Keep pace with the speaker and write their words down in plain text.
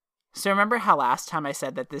So remember how last time I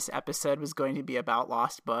said that this episode was going to be about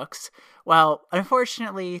lost books? Well,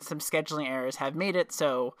 unfortunately, some scheduling errors have made it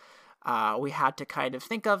so we had to kind of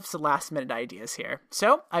think of some last-minute ideas here.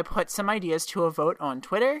 So I put some ideas to a vote on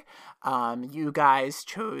Twitter. You guys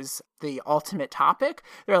chose the ultimate topic.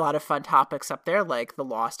 There are a lot of fun topics up there, like the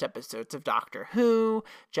lost episodes of Doctor Who,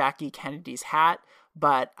 Jackie Kennedy's hat.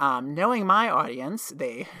 But knowing my audience,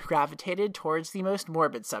 they gravitated towards the most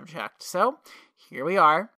morbid subject. So here we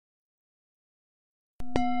are.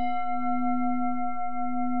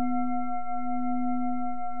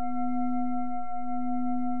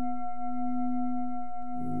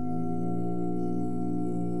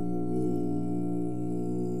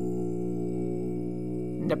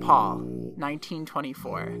 Nepal,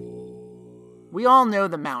 1924. We all know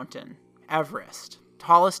the mountain, Everest,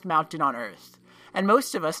 tallest mountain on Earth, and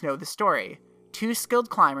most of us know the story. Two skilled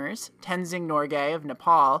climbers, Tenzing Norgay of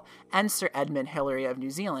Nepal and Sir Edmund Hillary of New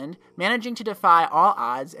Zealand, managing to defy all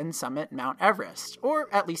odds and summit Mount Everest, or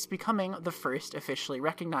at least becoming the first officially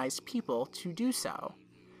recognized people to do so.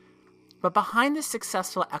 But behind this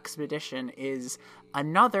successful expedition is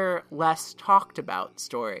another, less talked about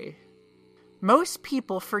story. Most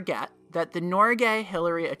people forget that the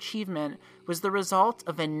Norgay-Hillary achievement was the result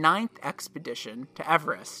of a 9th expedition to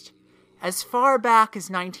Everest. As far back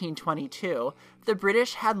as 1922, the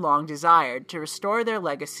British had long desired to restore their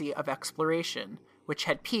legacy of exploration, which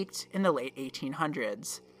had peaked in the late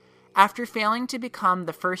 1800s. After failing to become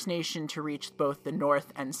the first nation to reach both the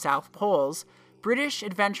North and South Poles, British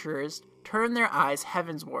adventurers turned their eyes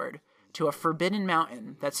heavensward to a forbidden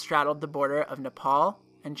mountain that straddled the border of Nepal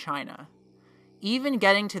and China. Even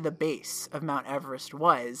getting to the base of Mount Everest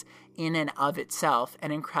was, in and of itself,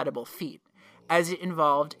 an incredible feat, as it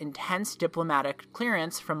involved intense diplomatic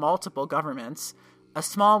clearance from multiple governments, a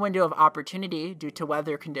small window of opportunity due to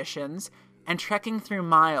weather conditions, and trekking through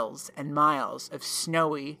miles and miles of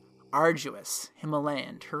snowy, arduous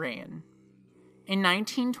Himalayan terrain. In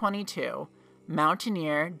 1922,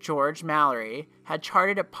 mountaineer George Mallory had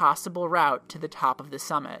charted a possible route to the top of the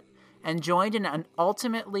summit, and joined in an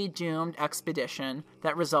ultimately doomed expedition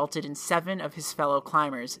that resulted in 7 of his fellow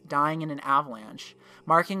climbers dying in an avalanche,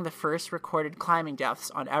 marking the first recorded climbing deaths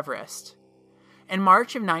on Everest. In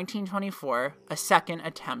March of 1924, a second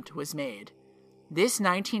attempt was made. This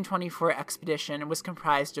 1924 expedition was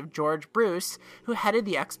comprised of George Bruce, who headed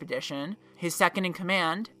the expedition, his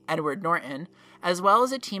second-in-command, Edward Norton, as well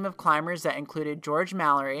as a team of climbers that included George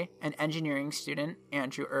Mallory and engineering student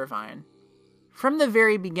Andrew Irvine. From the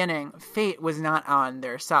very beginning, fate was not on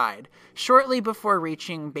their side. Shortly before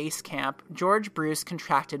reaching base camp, George Bruce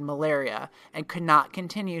contracted malaria and could not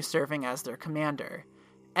continue serving as their commander.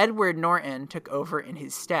 Edward Norton took over in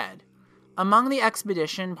his stead. Among the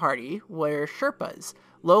expedition party were Sherpas,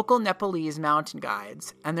 local Nepalese mountain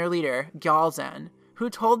guides, and their leader, Gyaltsen, who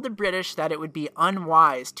told the British that it would be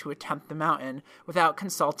unwise to attempt the mountain without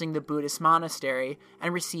consulting the Buddhist monastery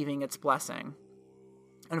and receiving its blessing.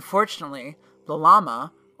 Unfortunately, the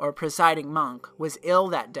Lama, or presiding monk, was ill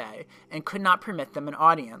that day and could not permit them an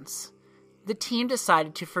audience. The team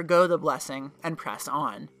decided to forgo the blessing and press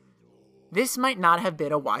on. This might not have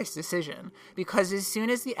been a wise decision, because as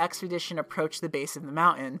soon as the expedition approached the base of the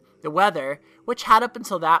mountain, the weather, which had up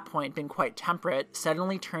until that point been quite temperate,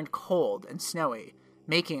 suddenly turned cold and snowy,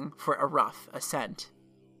 making for a rough ascent.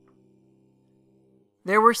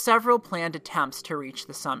 There were several planned attempts to reach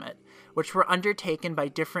the summit, which were undertaken by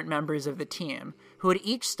different members of the team, who would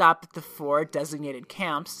each stop at the 4 designated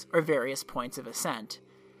camps or various points of ascent.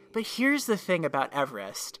 But here's the thing about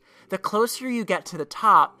Everest. The closer you get to the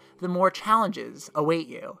top, the more challenges await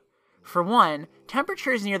you. For one,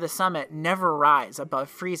 temperatures near the summit never rise above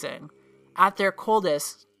freezing. At their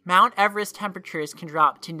coldest, Mount Everest temperatures can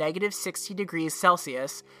drop to negative 60 degrees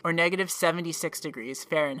Celsius or negative 76 degrees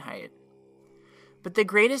Fahrenheit. But the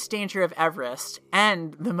greatest danger of Everest,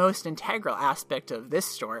 and the most integral aspect of this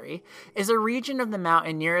story, is a region of the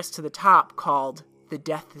mountain nearest to the top called the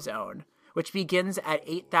Death Zone, which begins at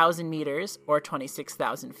 8,000 meters or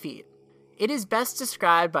 26,000 feet. It is best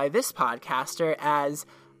described by this podcaster as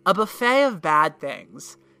a buffet of bad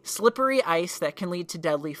things: slippery ice that can lead to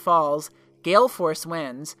deadly falls, gale force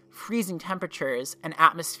winds, freezing temperatures, and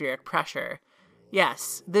atmospheric pressure.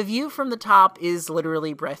 Yes, the view from the top is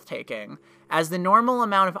literally breathtaking, as the normal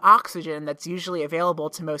amount of oxygen that's usually available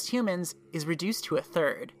to most humans is reduced to a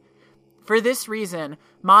third. For this reason,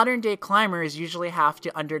 modern-day climbers usually have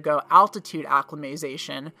to undergo altitude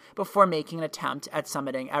acclimatization before making an attempt at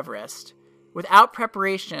summiting Everest. Without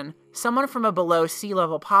preparation, someone from a below sea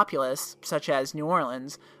level populace, such as New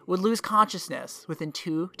Orleans, would lose consciousness within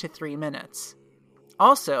 2 to 3 minutes.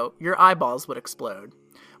 Also, your eyeballs would explode.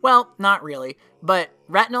 Well, not really, but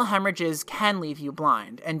retinal hemorrhages can leave you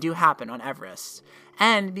blind, and do happen on Everest.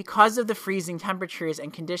 And because of the freezing temperatures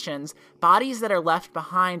and conditions, bodies that are left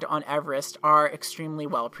behind on Everest are extremely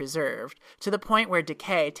well preserved, to the point where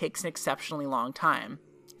decay takes an exceptionally long time.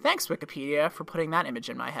 Thanks, Wikipedia, for putting that image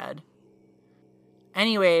in my head.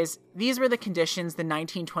 Anyways, these were the conditions the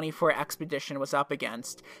 1924 expedition was up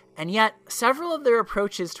against, and yet several of their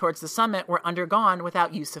approaches towards the summit were undergone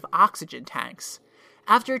without use of oxygen tanks.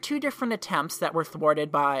 After 2 different attempts that were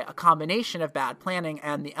thwarted by a combination of bad planning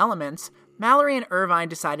and the elements, Mallory and Irvine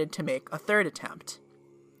decided to make a 3rd attempt.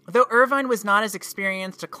 Though Irvine was not as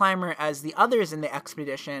experienced a climber as the others in the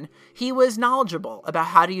expedition, he was knowledgeable about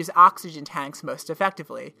how to use oxygen tanks most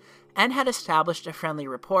effectively, and had established a friendly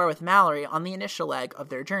rapport with Mallory on the initial leg of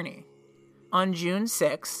their journey. On June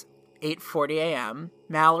 6, 8:40 a.m.,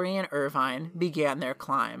 Mallory and Irvine began their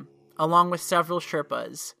climb, along with several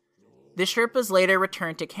Sherpas. The Sherpas later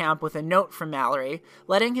returned to camp with a note from Mallory,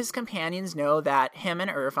 letting his companions know that him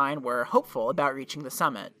and Irvine were hopeful about reaching the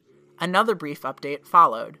summit. Another brief update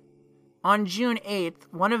followed. On June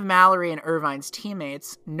 8th, one of Mallory and Irvine's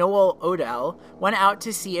teammates, Noel Odell, went out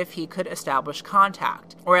to see if he could establish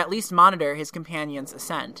contact, or at least monitor his companion's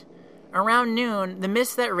ascent. Around noon, the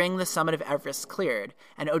mist that ringed the summit of Everest cleared,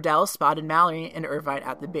 and Odell spotted Mallory and Irvine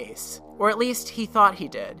at the base. Or at least he thought he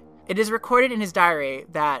did. It is recorded in his diary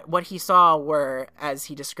that what he saw were, as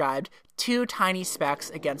he described, 2 tiny specks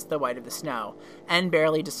against the white of the snow, and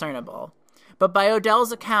barely discernible. But by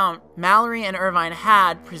Odell's account, Mallory and Irvine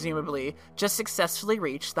had, presumably, just successfully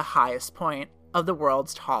reached the highest point of the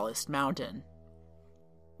world's tallest mountain.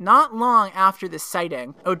 Not long after this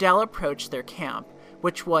sighting, Odell approached their camp,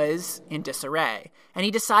 which was in disarray, and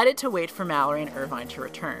he decided to wait for Mallory and Irvine to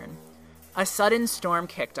return. A sudden storm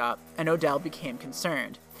kicked up, and Odell became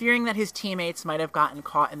concerned, fearing that his teammates might have gotten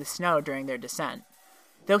caught in the snow during their descent.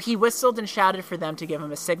 Though he whistled and shouted for them to give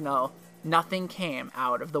him a signal, nothing came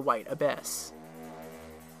out of the white abyss.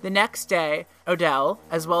 The next day, Odell,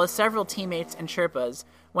 as well as several teammates and Sherpas,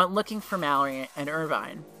 went looking for Mallory and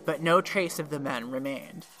Irvine, but no trace of the men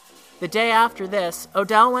remained. The day after this,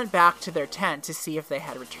 Odell went back to their tent to see if they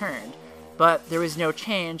had returned, but there was no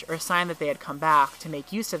change or sign that they had come back to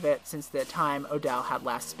make use of it since the time Odell had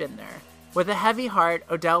last been there. With a heavy heart,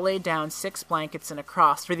 Odell laid down 6 blankets and a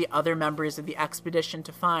cross for the other members of the expedition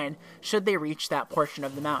to find should they reach that portion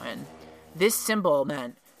of the mountain. This symbol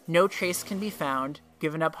meant, no trace can be found,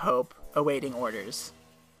 given up hope, awaiting orders.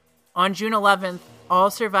 On June 11th, all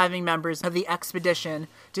surviving members of the expedition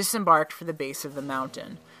disembarked for the base of the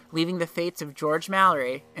mountain, leaving the fates of George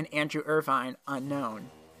Mallory and Andrew Irvine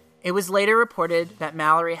unknown. It was later reported that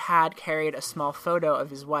Mallory had carried a small photo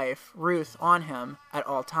of his wife, Ruth, on him at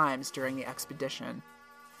all times during the expedition.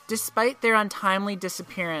 Despite their untimely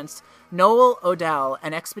disappearance, Noel Odell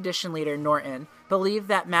and expedition leader Norton believed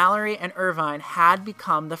that Mallory and Irvine had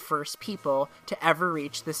become the first people to ever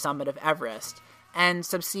reach the summit of Everest, and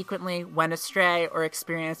subsequently went astray or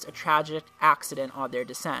experienced a tragic accident on their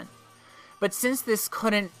descent. But since this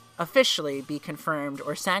couldn't officially be confirmed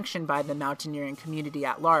or sanctioned by the mountaineering community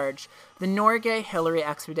at large, the Norgay-Hillary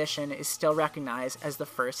expedition is still recognized as the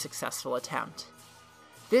first successful attempt.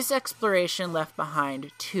 This exploration left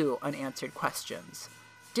behind 2 unanswered questions.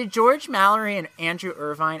 Did George Mallory and Andrew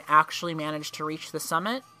Irvine actually manage to reach the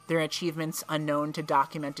summit, their achievements unknown to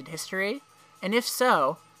documented history? And if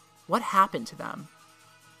so, what happened to them?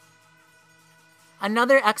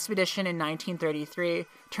 Another expedition in 1933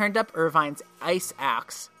 turned up Irvine's ice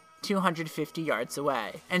axe 250 yards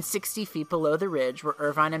away, and 60 feet below the ridge where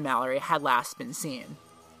Irvine and Mallory had last been seen.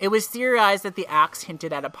 It was theorized that the axe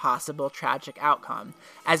hinted at a possible tragic outcome,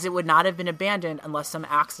 as it would not have been abandoned unless some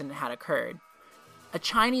accident had occurred. A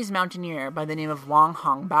Chinese mountaineer by the name of Wang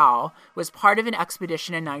Hongbao was part of an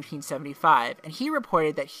expedition in 1975, and he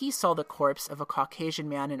reported that he saw the corpse of a Caucasian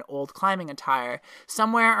man in old climbing attire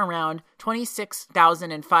somewhere around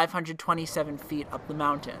 26,527 feet up the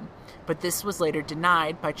mountain, but this was later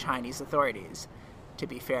denied by Chinese authorities. To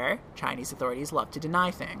be fair, Chinese authorities love to deny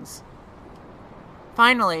things.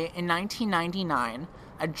 Finally, in 1999,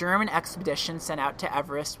 a German expedition set out to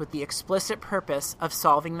Everest with the explicit purpose of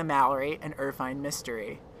solving the Mallory and Irvine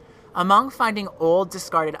mystery. Among finding old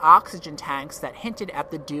discarded oxygen tanks that hinted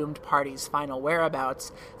at the doomed party's final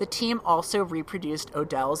whereabouts, the team also reproduced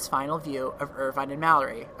Odell's final view of Irvine and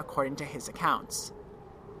Mallory, according to his accounts.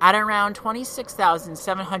 At around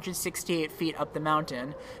 26,768 feet up the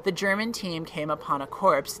mountain, the German team came upon a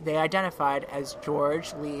corpse they identified as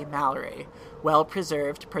George Lee Mallory, well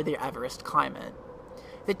preserved per the Everest climate.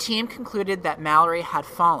 The team concluded that Mallory had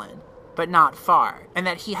fallen, but not far, and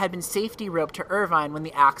that he had been safety roped to Irvine when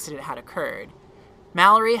the accident had occurred.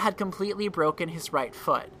 Mallory had completely broken his right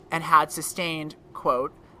foot and had sustained,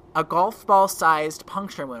 quote, a golf ball-sized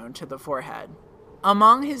puncture wound to the forehead.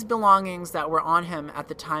 Among his belongings that were on him at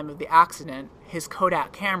the time of the accident, his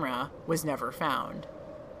Kodak camera was never found.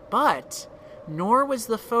 But nor was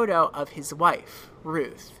the photo of his wife,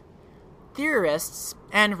 Ruth. Theorists,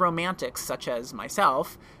 and romantics such as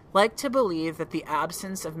myself, like to believe that the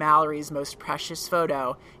absence of Mallory's most precious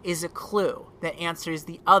photo is a clue that answers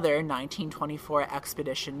the other 1924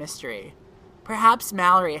 expedition mystery. Perhaps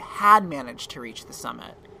Mallory had managed to reach the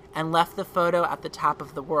summit, and left the photo at the top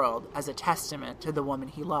of the world as a testament to the woman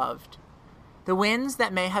he loved. The winds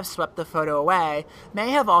that may have swept the photo away may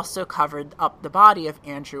have also covered up the body of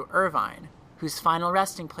Andrew Irvine, whose final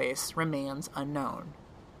resting place remains unknown.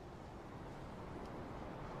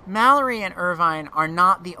 Mallory and Irvine are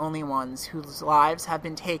not the only ones whose lives have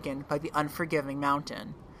been taken by the unforgiving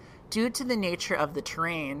mountain. Due to the nature of the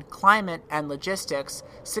terrain, climate, and logistics,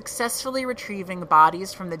 successfully retrieving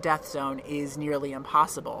bodies from the death zone is nearly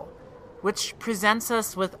impossible, which presents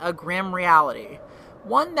us with a grim reality,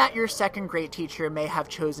 one that your second-grade teacher may have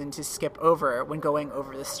chosen to skip over when going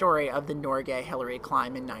over the story of the Norgay-Hillary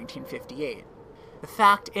climb in 1958. The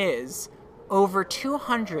fact is, over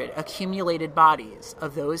 200 accumulated bodies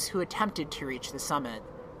of those who attempted to reach the summit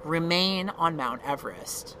remain on Mount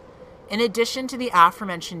Everest. In addition to the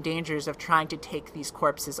aforementioned dangers of trying to take these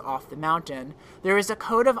corpses off the mountain, there is a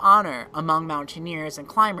code of honor among mountaineers and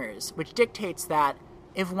climbers which dictates that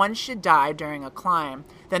if one should die during a climb,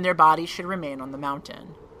 then their body should remain on the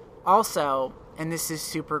mountain. Also, and this is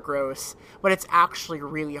super gross, but it's actually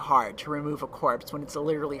really hard to remove a corpse when it's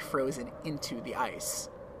literally frozen into the ice.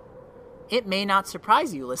 It may not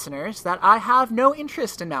surprise you, listeners, that I have no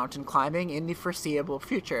interest in mountain climbing in the foreseeable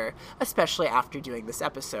future, especially after doing this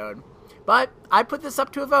episode. But I put this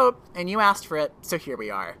up to a vote, and you asked for it, so here we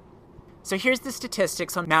are. So here's the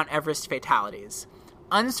statistics on Mount Everest fatalities.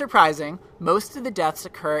 Unsurprising, most of the deaths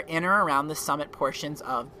occur in or around the summit portions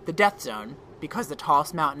of the death zone, because the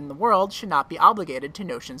tallest mountain in the world should not be obligated to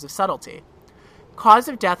notions of subtlety. Cause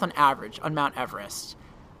of death on average on Mount Everest.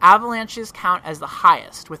 Avalanches count as the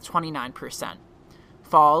highest with 29%.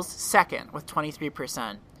 Falls second with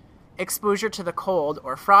 23%. Exposure to the cold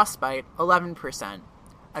or frostbite 11%.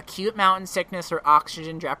 Acute mountain sickness or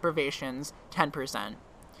oxygen deprivations 10%.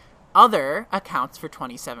 Other accounts for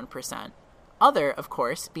 27%. Other, of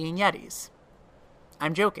course, being Yetis.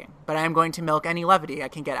 I'm joking, but I am going to milk any levity I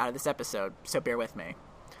can get out of this episode, so bear with me.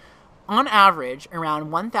 On average,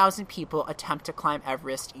 around 1,000 people attempt to climb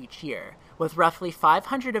Everest each year, with roughly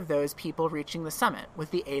 500 of those people reaching the summit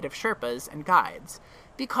with the aid of Sherpas and guides.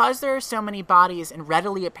 Because there are so many bodies in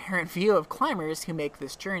readily apparent view of climbers who make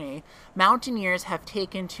this journey, mountaineers have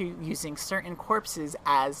taken to using certain corpses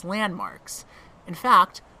as landmarks. In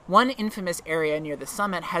fact, one infamous area near the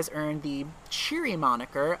summit has earned the cheery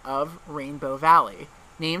moniker of Rainbow Valley,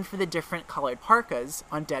 named for the different colored parkas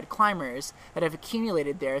on dead climbers that have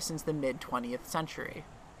accumulated there since the mid-20th century.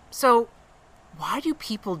 So, why do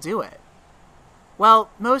people do it?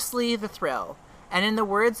 Well, mostly the thrill, and in the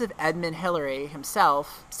words of Edmund Hillary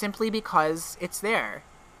himself, simply because it's there.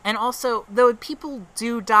 And also, though people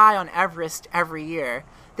do die on Everest every year,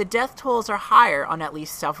 the death tolls are higher on at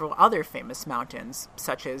least several other famous mountains,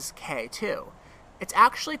 such as K2. It's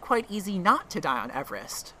actually quite easy not to die on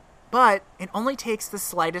Everest. But it only takes the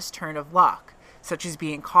slightest turn of luck, such as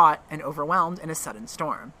being caught and overwhelmed in a sudden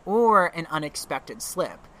storm, or an unexpected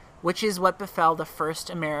slip, which is what befell the first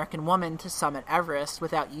American woman to summit Everest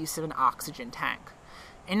without use of an oxygen tank.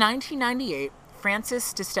 In 1998, Frances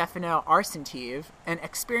DeStefano Arsentive, an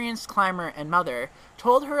experienced climber and mother,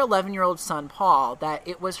 told her 11-year-old son Paul that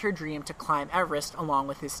it was her dream to climb Everest along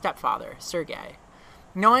with his stepfather, Sergei.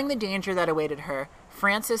 Knowing the danger that awaited her,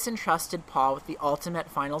 Frances entrusted Paul with the ultimate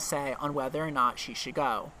final say on whether or not she should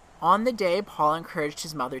go. On the day Paul encouraged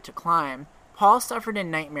his mother to climb, Paul suffered a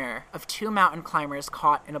nightmare of 2 mountain climbers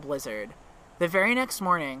caught in a blizzard. The very next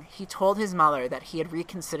morning, he told his mother that he had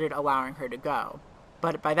reconsidered allowing her to go.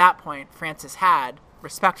 But by that point, Frances had,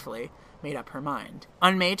 respectfully, made up her mind.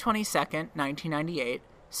 On May 22, 1998,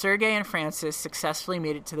 Sergei and Frances successfully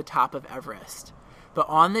made it to the top of Everest. But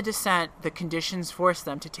on the descent, the conditions forced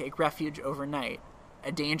them to take refuge overnight,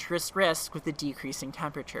 a dangerous risk with the decreasing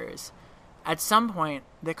temperatures. At some point,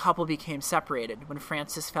 the couple became separated when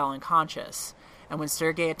Frances fell unconscious, and when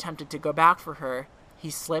Sergei attempted to go back for her, he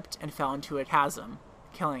slipped and fell into a chasm,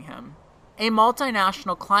 killing him. A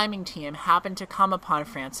multinational climbing team happened to come upon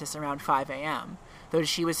Frances around 5 a.m., though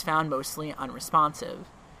she was found mostly unresponsive.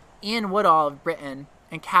 Ian Woodall of Britain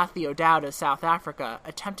and Kathy O'Dowd of South Africa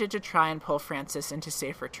attempted to try and pull Frances into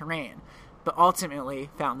safer terrain, but ultimately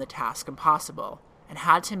found the task impossible, and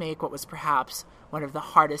had to make what was perhaps one of the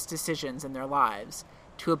hardest decisions in their lives,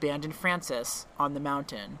 to abandon Frances on the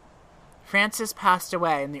mountain. Frances passed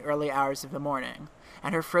away in the early hours of the morning,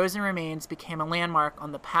 and her frozen remains became a landmark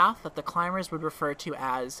on the path that the climbers would refer to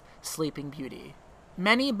as Sleeping Beauty.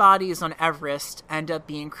 Many bodies on Everest end up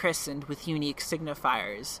being christened with unique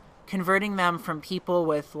signifiers, converting them from people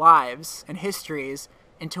with lives and histories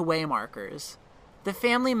into waymarkers. The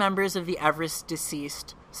family members of the Everest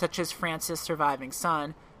deceased, such as Frances' surviving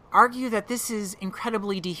son, argue that this is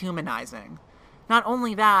incredibly dehumanizing. Not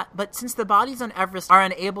only that, but since the bodies on Everest are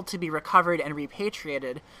unable to be recovered and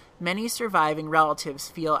repatriated, many surviving relatives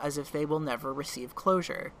feel as if they will never receive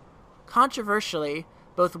closure. Controversially,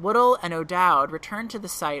 both Woodall and O'Dowd returned to the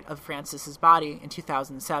site of Frances's body in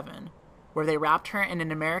 2007, where they wrapped her in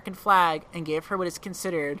an American flag and gave her what is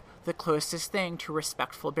considered the closest thing to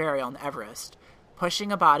respectful burial on Everest,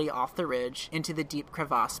 pushing a body off the ridge into the deep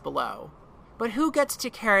crevasse below. But who gets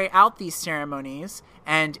to carry out these ceremonies,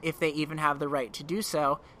 and if they even have the right to do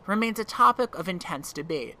so, remains a topic of intense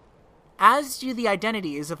debate, as do the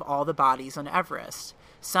identities of all the bodies on Everest,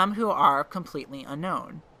 some who are completely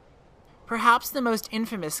unknown. Perhaps the most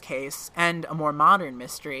infamous case, and a more modern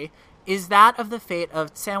mystery, is that of the fate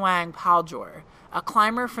of Tsewang Paljor, a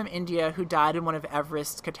climber from India who died in one of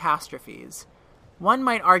Everest's catastrophes. One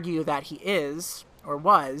might argue that he is, or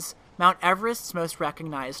was, Mount Everest's most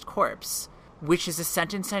recognized corpse, which is a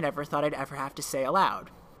sentence I never thought I'd ever have to say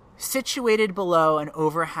aloud. Situated below an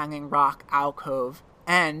overhanging rock alcove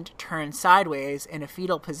and turned sideways in a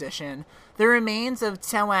fetal position, the remains of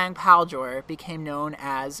Tsewang Paljor became known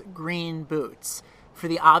as Green Boots, for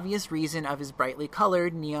the obvious reason of his brightly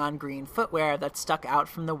colored neon green footwear that stuck out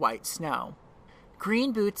from the white snow.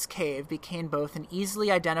 Green Boots Cave became both an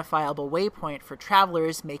easily identifiable waypoint for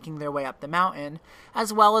travelers making their way up the mountain,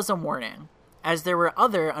 as well as a warning, as there were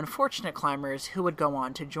other unfortunate climbers who would go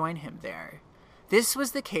on to join him there. This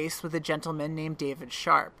was the case with a gentleman named David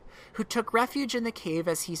Sharp, who took refuge in the cave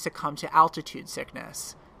as he succumbed to altitude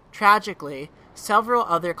sickness. Tragically, several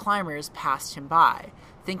other climbers passed him by,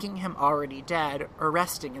 thinking him already dead or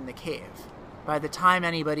resting in the cave. By the time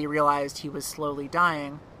anybody realized he was slowly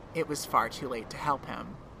dying, it was far too late to help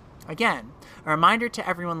him. Again, a reminder to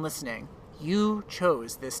everyone listening, you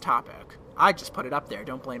chose this topic. I just put it up there,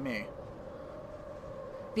 don't blame me.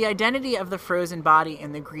 The identity of the frozen body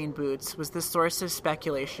in the green boots was the source of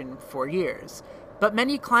speculation for years, but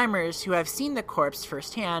many climbers who have seen the corpse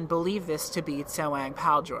firsthand believe this to be Tsewang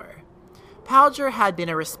Paljor. Paljor had been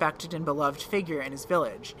a respected and beloved figure in his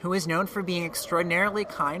village, who was known for being extraordinarily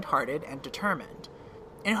kind-hearted and determined.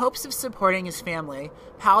 In hopes of supporting his family,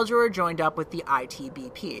 Paljor joined up with the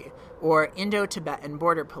ITBP, or Indo-Tibetan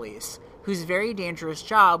Border Police, whose very dangerous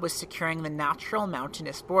job was securing the natural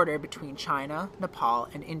mountainous border between China, Nepal,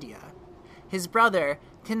 and India. His brother,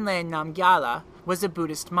 Thinley Namgyala, was a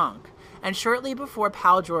Buddhist monk, and shortly before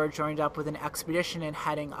Paljor joined up with an expedition in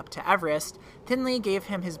heading up to Everest, Thinley gave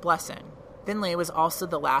him his blessing. Thinley was also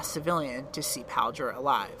the last civilian to see Paljor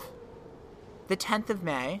alive. The 10th of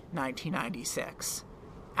May, 1996.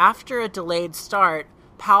 After a delayed start,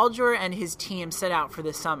 Paljor and his team set out for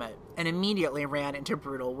the summit and immediately ran into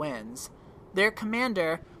brutal winds. Their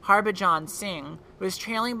commander, Harbhajan Singh, was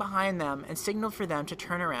trailing behind them and signaled for them to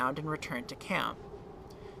turn around and return to camp.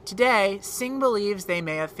 Today, Singh believes they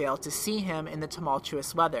may have failed to see him in the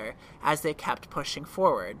tumultuous weather as they kept pushing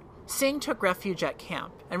forward. Singh took refuge at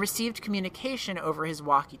camp and received communication over his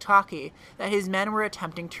walkie-talkie that his men were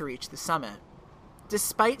attempting to reach the summit.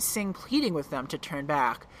 Despite Singh pleading with them to turn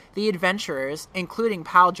back, the adventurers, including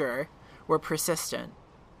Paljor, were persistent.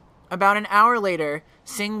 About an hour later,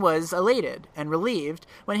 Singh was elated and relieved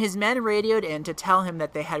when his men radioed in to tell him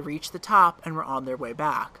that they had reached the top and were on their way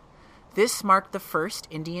back. This marked the first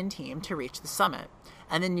Indian team to reach the summit,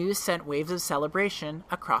 and the news sent waves of celebration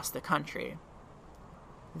across the country.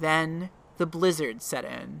 Then, the blizzard set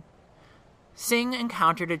in. Singh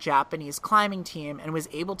encountered a Japanese climbing team and was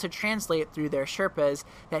able to translate through their Sherpas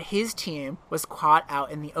that his team was caught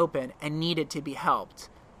out in the open and needed to be helped.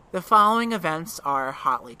 The following events are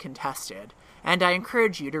hotly contested, and I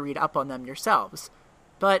encourage you to read up on them yourselves.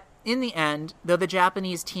 But in the end, though the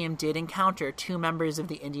Japanese team did encounter 2 members of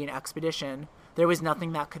the Indian expedition, there was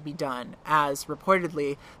nothing that could be done, as,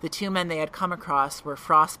 reportedly, the 2 men they had come across were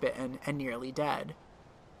frostbitten and nearly dead.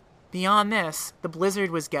 Beyond this, the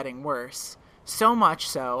blizzard was getting worse, so much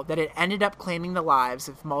so that it ended up claiming the lives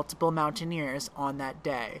of multiple mountaineers on that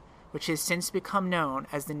day, which has since become known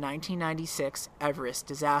as the 1996 Everest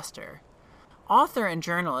disaster. Author and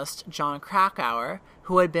journalist John Krakauer,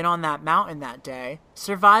 who had been on that mountain that day,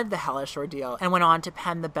 survived the hellish ordeal and went on to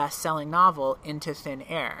pen the best-selling novel Into Thin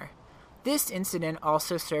Air. This incident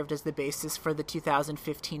also served as the basis for the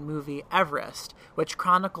 2015 movie Everest, which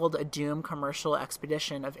chronicled a doomed commercial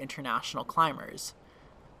expedition of international climbers.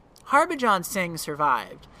 Harbhajan Singh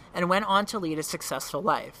survived and went on to lead a successful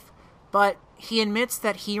life, but he admits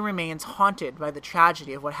that he remains haunted by the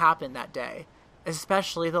tragedy of what happened that day,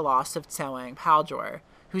 especially the loss of Tsewang Paljor,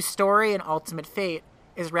 whose story and ultimate fate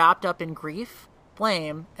is wrapped up in grief,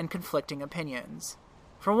 blame, and conflicting opinions.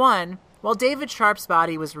 For one, while David Sharp's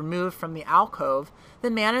body was removed from the alcove,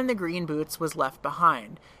 the man in the green boots was left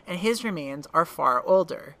behind, and his remains are far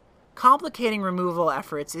older. Complicating removal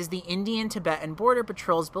efforts is the Indian-Tibetan Border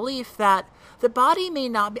Patrol's belief that the body may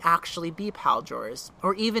not actually be Paljor's,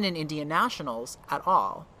 or even an Indian national's, at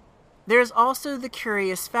all. There is also the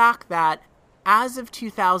curious fact that, as of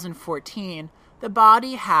 2014, the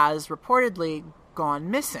body has reportedly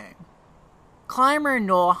gone missing. Climber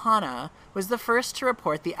Noel Hanna was the first to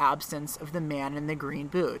report the absence of the man in the green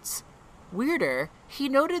boots. Weirder, he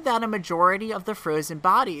noted that a majority of the frozen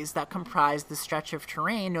bodies that comprised the stretch of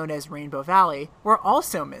terrain known as Rainbow Valley were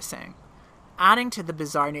also missing. Adding to the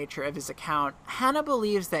bizarre nature of his account, Hanna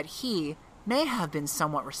believes that he may have been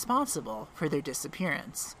somewhat responsible for their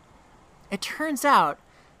disappearance. It turns out,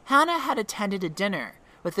 Hanna had attended a dinner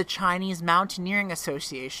with the Chinese Mountaineering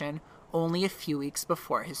Association only a few weeks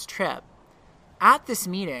before his trip. At this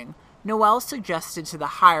meeting, Noel suggested to the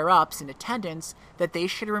higher-ups in attendance that they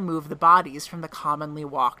should remove the bodies from the commonly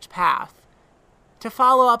walked path. To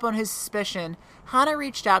follow up on his suspicion, Hanna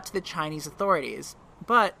reached out to the Chinese authorities,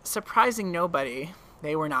 but, surprising nobody,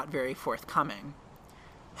 they were not very forthcoming.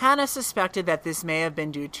 Hanna suspected that this may have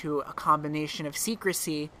been due to a combination of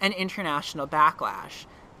secrecy and international backlash,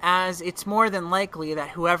 as it's more than likely that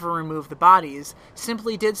whoever removed the bodies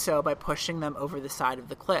simply did so by pushing them over the side of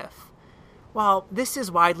the cliff. While this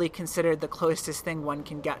is widely considered the closest thing one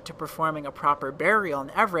can get to performing a proper burial in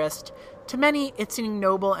Everest, to many it's an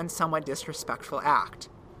ignoble and somewhat disrespectful act.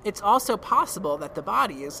 It's also possible that the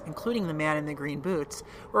bodies, including the man in the green boots,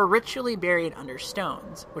 were ritually buried under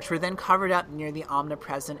stones, which were then covered up near the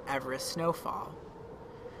omnipresent Everest snowfall.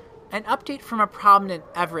 An update from a prominent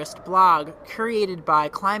Everest blog, curated by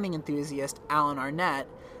climbing enthusiast Alan Arnett,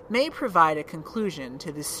 may provide a conclusion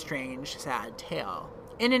to this strange, sad tale.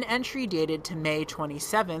 In an entry dated to May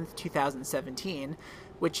 27, 2017,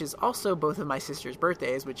 which is also both of my sister's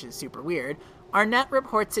birthdays, which is super weird, Arnett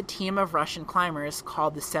reports a team of Russian climbers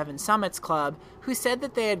called the Seven Summits Club who said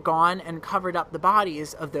that they had gone and covered up the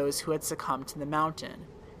bodies of those who had succumbed to the mountain,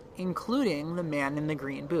 including the man in the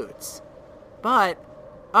green boots. But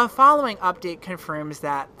a following update confirms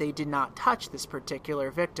that they did not touch this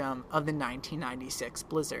particular victim of the 1996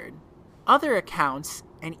 blizzard. Other accounts,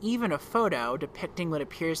 and even a photo depicting what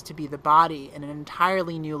appears to be the body in an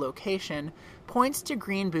entirely new location, points to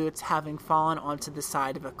green boots having fallen onto the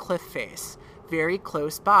side of a cliff face, very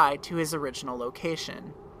close by to his original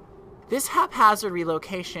location. This haphazard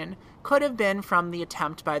relocation could have been from the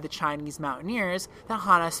attempt by the Chinese mountaineers that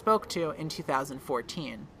Hanna spoke to in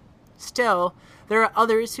 2014. Still, there are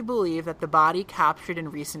others who believe that the body captured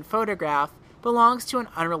in recent photograph belongs to an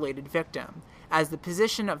unrelated victim, as the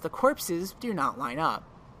position of the corpses do not line up.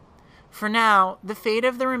 For now, the fate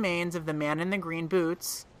of the remains of the man in the green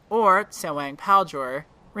boots, or Tsewang Paljor,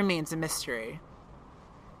 remains a mystery.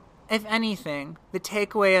 If anything, the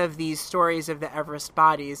takeaway of these stories of the Everest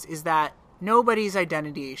bodies is that nobody's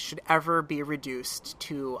identity should ever be reduced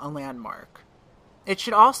to a landmark. It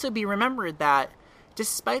should also be remembered that,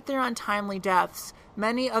 despite their untimely deaths,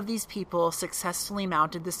 many of these people successfully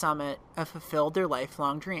mounted the summit and fulfilled their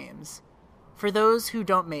lifelong dreams. For those who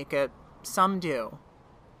don't make it, some do.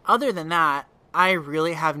 Other than that, I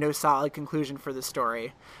really have no solid conclusion for the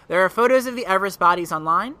story. There are photos of the Everest bodies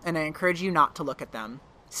online, and I encourage you not to look at them.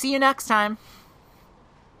 See you next time!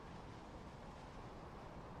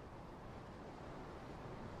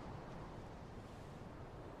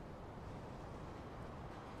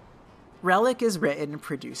 Relic is written and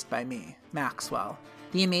produced by me, Maxwell.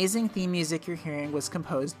 The amazing theme music you're hearing was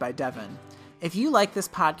composed by Devin. If you like this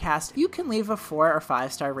podcast, you can leave a 4 or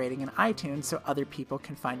 5-star rating in iTunes so other people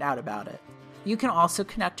can find out about it. You can also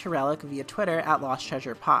connect to Relic via Twitter at Lost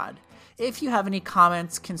Treasure Pod. If you have any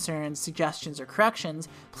comments, concerns, suggestions, or corrections,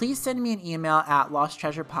 please send me an email at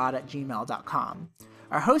losttreasurepod@gmail.com.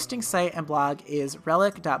 Our hosting site and blog is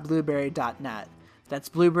relic.blueberry.net. That's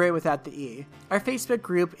Blueberry without the E. Our Facebook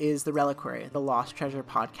group is The Reliquary, the Lost Treasure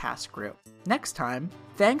Podcast group. Next time,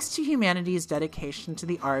 thanks to humanity's dedication to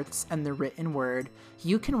the arts and the written word,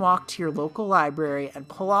 you can walk to your local library and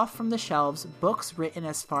pull off from the shelves books written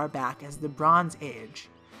as far back as the Bronze Age.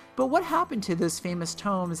 But what happened to those famous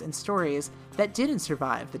tomes and stories that didn't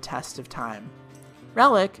survive the test of time?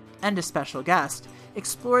 Relic, and a special guest,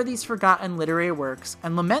 explore these forgotten literary works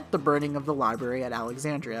and lament the burning of the library at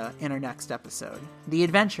Alexandria in our next episode. The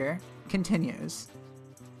adventure continues.